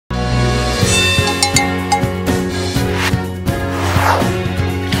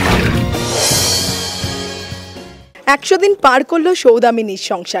100 দিন পার করলো সৌদামিনীর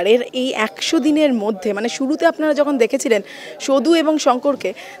সংসারের। এই 100 দিনের মধ্যে মানে শুরুতে আপনারা যখন দেখেছিলেন সদু এবং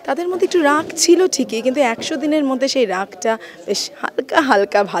শঙ্করকে, তাদের মধ্যে একটু রাগ ছিল ঠিকই, কিন্তু 100 দিনের মধ্যে সেই রাগটা বেশ হালকা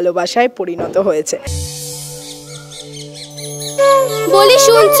হালকা ভালোবাসায় পরিণত হয়েছে। বলি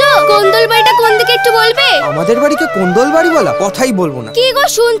শুনছো, কোন্দল বাড়িটা কোন দিকে একটু বলবে? আমাদের বাড়িকে কোন্দল বাড়ি বলা? কথাই বলবো না। কি গো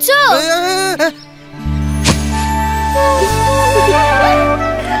শুনছো?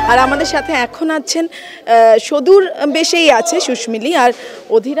 আর আমাদের সাথে এখন আছেন সদুর বেশেই আছে সুস্মিলি, আর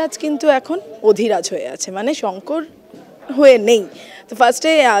অধিরাজ কিন্তু এখন অধিরাজ হয়ে আছে, মানে শঙ্কর হয়ে নেই। তো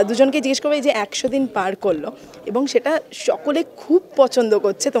ফার্স্টে দুজনকে জিজ্ঞেস করবে যে 100 দিন পার করলো এবং সেটা সকলে খুব পছন্দ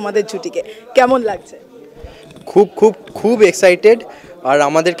করছে তোমাদের জুটিকে, কেমন লাগছে? খুব খুব খুব এক্সাইটেড, আর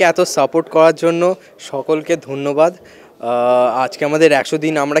আমাদেরকে এত সাপোর্ট করার জন্য সকলকে ধন্যবাদ। আজকে আমাদের 100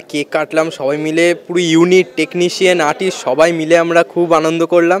 দিন আমরা কেক কাটলাম সবাই মিলে, পুরো ইউনিট, টেকনিশিয়ান, আর্টিস্ট সবাই মিলে আমরা খুব আনন্দ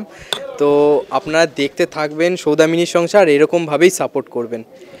করলাম। তো আপনারা দেখতে থাকবেন সৌদামিনীর সংসার, এরকমভাবেই সাপোর্ট করবেন।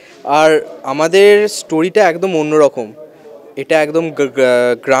 আর আমাদের স্টোরিটা একদম অন্যরকম, এটা একদম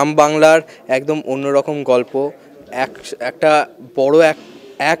গ্রাম বাংলার একদম অন্যরকম গল্প, একটা বড়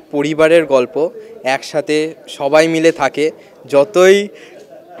এক পরিবারের গল্প, একসাথে সবাই মিলে থাকে। যতই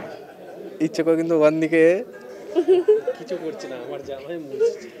ইচ্ছে করে কিন্তু ওখান দিকে কিছু করছে না আমার জামাই,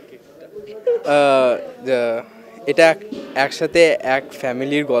 এটা একসাথে এক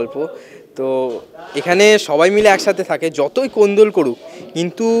ফ্যামিলির গল্প। তো এখানে সবাই মিলে একসাথে থাকে, যতই কোন্দল করুক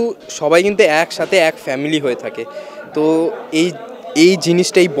কিন্তু সবাই কিন্তু একসাথে এক ফ্যামিলি হয়ে থাকে। তো এই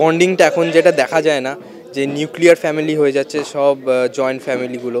জিনিসটা, এই বন্ডিংটা এখন যেটা দেখা যায় না, যে নিউক্লিয়ার ফ্যামিলি হয়ে যাচ্ছে সব জয়েন্ট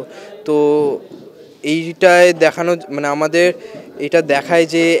ফ্যামিলিগুলো, তো এইটায় দেখানো মানে আমাদের এটা দেখায়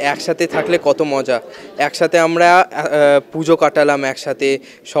যে একসাথে থাকলে কত মজা। একসাথে আমরা পুজো কাটালাম একসাথে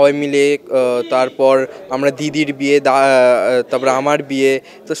সবাই মিলে, তারপর আমরা দিদির বিয়ে, তারপর আমার বিয়ে,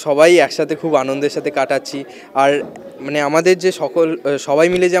 তো সবাই একসাথে খুব আনন্দের সাথে কাটাচ্ছি। আর মানে আমাদের যে সবাই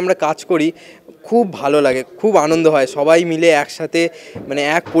মিলে যে আমরা কাজ করি খুব ভালো লাগে, খুব আনন্দ হয় সবাই মিলে একসাথে, মানে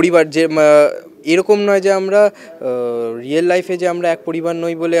এক পরিবার। যে এরকম নয় যে আমরা রিয়েল লাইফে যে আমরা এক পরিবার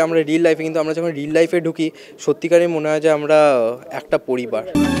নই বলে আমরা রিয়েল লাইফে, কিন্তু আমরা যখন রিয়েল লাইফে ঢুকি সত্যিকারই মনে হয় যে আমরা একটা পরিবার।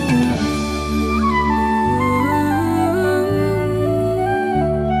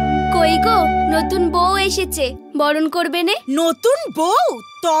 কই গো, নতুন বউ এসেছে, বরণ করবে নে? নতুন বউ?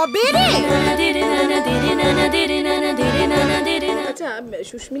 তবে রে। আচ্ছা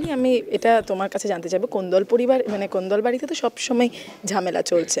সুস্মিনী, আমি এটা তোমার কাছে জানতে চাইবো, কোন্দল পরিবার মানে কোন্দল বাড়িতে তো সবসময় ঝামেলা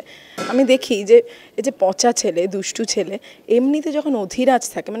চলছে। আমি দেখি যে এই যে পচা ছেলে, দুষ্টু ছেলে, এমনিতে যখন অধিরাজ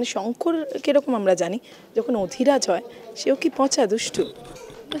থাকে, মানে শঙ্কর কীরকম আমরা জানি, যখন অধিরাজ হয় সেও কি পচা দুষ্টু?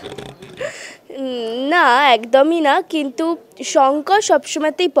 না, একদমই না, কিন্তু শঙ্কর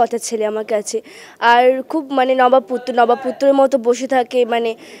সবসময়তেই পচা ছেলে আমার কাছে। আর খুব মানে নবাবপুত্রের মতো বসে থাকে,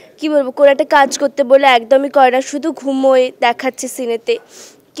 মানে কি বলবো, কোনো একটা কাজ করতে বলে একদমই করে না, শুধু ঘুমোয় দেখাচ্ছে সিনেতে।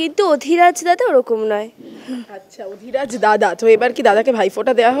 কিন্তু অধিরাজ দাদা ওরকম নয়। আচ্ছা, অধিরাজ দাদা, তো এবার কি দাদাকে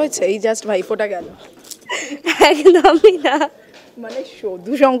ভাইফোঁটা দেওয়া হয়েছে? এই জাস্ট ভাইফোঁটা গেল? একদমই না, মানে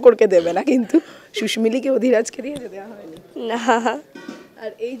শুধু শঙ্করকে দেবে না, কিন্তু সুস্মিলিকে অধিরাজকে দিয়ে দেওয়া হয়নি? না।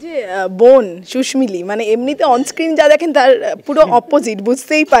 আর এই যে বোন সুস্মিলি, মানে এমনিতে অনস্ক্রিন যা দেখেন তার পুরো অপোজিট,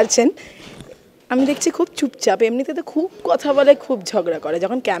 বুঝতেই পারছেন। আমি দেখছি খুব চুপচাপ, এমনিতে তো খুব কথা বলে, খুব ঝগড়া করে।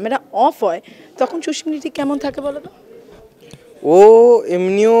 যখন ক্যামেরা অফ হয় তখন সুস্মিলি ঠিক কেমন থাকে বলো তো? ও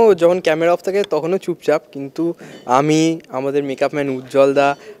এমনিও যখন ক্যামেরা অফ থাকে তখনও চুপচাপ, কিন্তু আমাদের মেকআপ ম্যান উজ্জ্বলদা,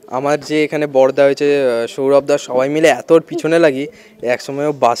 আমার যে এখানে বড়দা হয়েছে সৌরভদা, সবাই মিলে এত ওর পিছনে লাগি,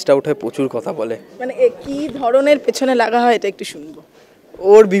 একসময়ও বাসটা উঠে প্রচুর কথা বলে। মানে কি ধরনের পেছনে লাগা হয় এটা একটু শুনবো।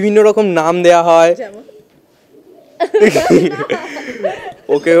 ওর বিভিন্ন রকম নাম দেয়া হয়,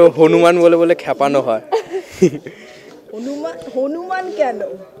 ওকে হনুমান বলে বলে খেপানো হয়। হনুমান কেন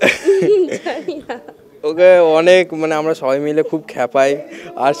জানি না, ওকে অনেক, মানে আমরা সবাই মিলে খুব খেপাই।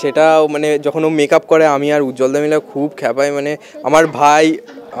 আর সেটা মানে যখন ও মেকআপ করে আমি আর উজ্জ্বলদা মিলে খুব খেপাই। মানে আমার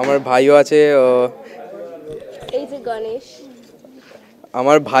ভাইও আছে, এই যে গণেশ,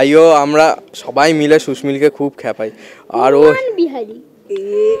 আমার ভাইও, আমরা সবাই মিলে সুস্মিলকে খুব খেপাই। আর ও বিহারি,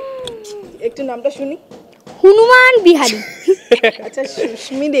 একটু নামটা শুনি। হনুমান বিহারি। আচ্ছা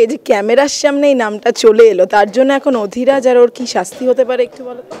সুস্মিল, এই যে ক্যামেরার সামনে এই নামটা চলে এলো, তার জন্য এখন অধিরাজ আর ওর কি শাস্তি হতে পারে একটু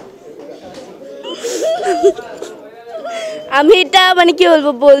বলো? আমি এটা মানে কি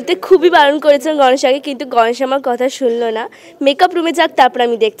বলবো, বলতে খুবই বারণ করেছিলাম গণেশ আগে, কিন্তু গণেশ আমার কথা শুনলো না। মেকআপ রুমে যাক, তারপর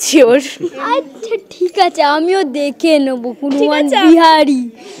আমি দেখছি ওর। আচ্ছা ঠিক আছে, আমিও দেখে নেবো হনুমান বিহারি।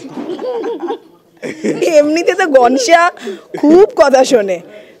 এমনিতে তো গণেশা খুব কথা শোনে,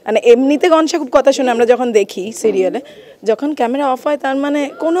 মানে এমনিতে গণেশা খুব কথা শোনে, আমরা যখন দেখি সিরিয়ালে, যখন ক্যামেরা অফ হয় তার মানে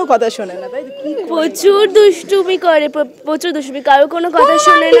কোনো কথা শোনে না, তাই প্রচুর দুষ্টুমি করে, প্রচুর দুষ্টুমি, কারো কোনো কথা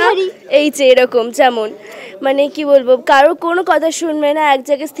শোনে না। এই যে এরকম, যেমন মানে কি বলবো, কারো কোনো কথা শুনবে না, এক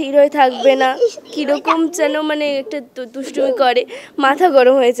জায়গায় স্থির হয়ে থাকবে না, কিরকম যেন মানে একটা দুষ্টুমি করে, মাথা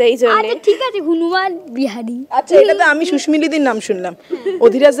গরম হয়ে যায় এই জন্য। আচ্ছা ঠিক আছে, হনুমান বিহারি। আচ্ছা, এটা তো আমি সুস্মিলিদির নাম শুনলাম,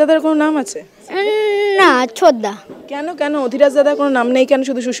 অধিরাজ দাদার কোনো নাম আছে? না, ছোদ্দা। কেন কেন অধিরাজ দাদার কোনো নাম নেই কেন,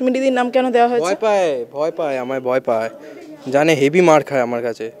 শুধু সুস্মিলিদির নাম কেন দেওয়া হয়েছে? ভয় পায় আমায়, ভয় পায়, জানে হেভি মার খায় আমার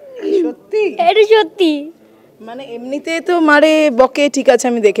কাছে। সত্যি? এটা সত্যি। মানে এমনিতে তো মারে বকে, ঠিক আছে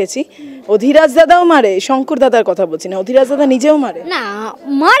আমি দেখেছি, অধিরাজ দাদাও মারে। শঙ্কর দাদার কথা বলছি না, অধিরাজ দাদা নিজেও মারে? না,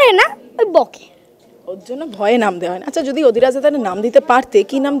 মারে না, ওই বকে। ওর জন্য ভয়ে নাম দেওয়া হয় না। আচ্ছা, যদি অধিরাজ দাদার নাম দিতে পারতে,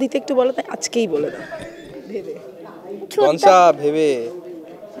 কি নাম দিতে একটু বলো তো, আজকেই বলে দাও ভেবে। কনসা ভেবে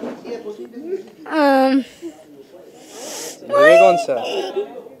কনসা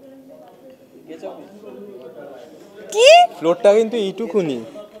কি ফ্লোরটা কিন্তু এইটুকুনি।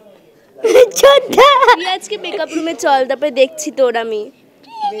 তুই আজকে মেকআপ রুমে চল, তারপরে দেখছি তোর আমি।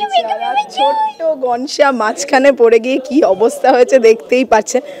 ছোট্ট গনসা মাঝখানে পড়ে গিয়ে কি অবস্থা হয়েছে দেখতেই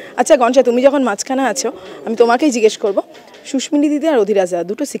পাচ্ছেন। আচ্ছা গনসা, তুমি যখন মাঝখানে আছো, আমি তোমাকেই জিজ্ঞেস করব, সুস্মিলি দিদি আর অধিরাজ দাদা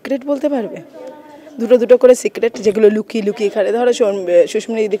দুটো সিক্রেট বলতে পারবে? দুটো করে সিক্রেট, যেগুলো লুকিয়ে লুকিয়ে খায়। ধরো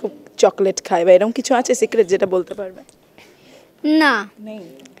সুস্মিলি দিদি খুব চকলেট খায়, বা এরকম কিছু আছে সিক্রেট যেটা বলতে পারবে? না, নেই।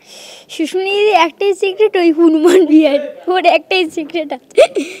 সুস্মিলির একটাই সিক্রেট, ওই হনুমান বিহারি, ওর একটাই সিক্রেট আছে,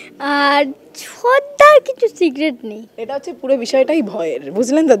 আর ছোদ্দার কিছু সিক্রেট নেই। এটা হচ্ছে পুরো বিষয়টাই ভয়ের,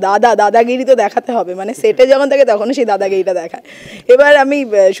 বুঝলেন তো? দাদাগিরি তো দেখাতে হবে, মানে সেটে যখন থাকে তখনও সেই দাদাগিরিটা দেখায়। এবার আমি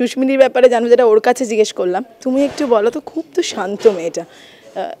সুস্মিলির ব্যাপারে জানবো, যেটা ওর কাছে জিজ্ঞেস করলাম। তুমি একটু বলো তো, খুব তো শান্ত মেয়েটা,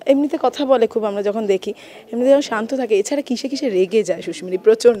 এমনিতে কথা বলে খুব, আমরা যখন দেখি এমনিতে যখন শান্ত থাকে, এছাড়া কিসে কিসে রেগে যায় সুস্মিলি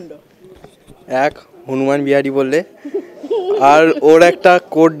প্রচণ্ড? এক হনুমান বিহারি বললে, আর ওর একটা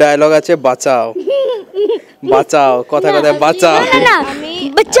কোড ডায়লগ আছে, বাঁচাও বাঁচাও, কথা কথায় বাঁচাও। না,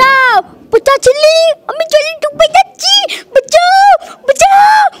 বাঁচাও, বাঁচাচ্ছিলি, আমি চলি ডুবে যাচ্ছি, বাঁচাও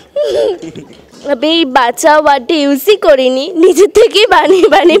বাঁচাও। আমি এই বাঁচাও ওয়ার্ডটা ইউজই করিনি, নিজের থেকেই বানিয়ে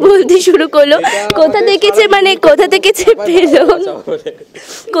বানিয়ে বলতে শুরু করলো। কোথা দেখেছে, মানে কোথা থেকে যে পেলো,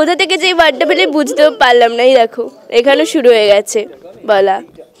 কোথা থেকে যে ওয়ার্ডটা পেলে বুঝতেও পারলাম না। এই দেখো এখানে শুরু হয়ে গেছে বলা।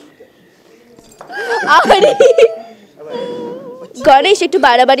 আরে গণেশ, একটু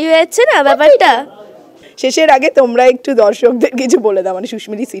বাড়াবাড়ি হয়ে যাচ্ছে না ব্যাপারটা? শেষের আগে তোমরা একটু দর্শকদের কিছু বলে দাও, মানে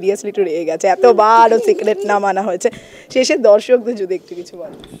সুস্মিলি সিরিয়াসলি একটু রেগে গেছে, এতবার ও সিক্রেট না মানা হয়েছে, শেষে দর্শকদের যদি একটু কিছু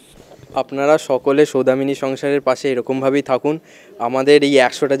বলো। আপনারা সকলে সৌদামিনী সংসারের পাশে এরকমভাবেই থাকুন, আমাদের এই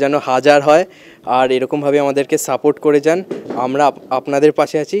 100টা যেন 1000 হয়, আর এরকমভাবে আমাদেরকে সাপোর্ট করে যান। আমরা আপনাদের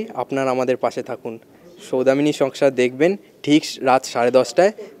পাশে আছি, আপনারা আমাদের পাশে থাকুন। সৌদামিনী সংসার দেখবেন ঠিক রাত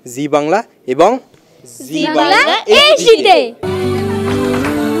 10:30টায় জি বাংলা এবং জি বাংলা এইচডিতে।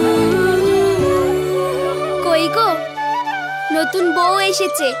 কই গো, নতুন বউ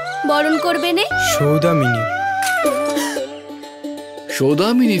এসেছে, বরণ করবে নে? সৌদামিনী।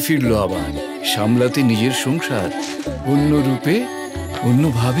 সৌদামিনী ফিরল আবার সামলাতে নিজের সংসার, অন্য রূপে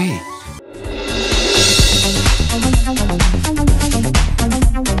অন্যভাবে।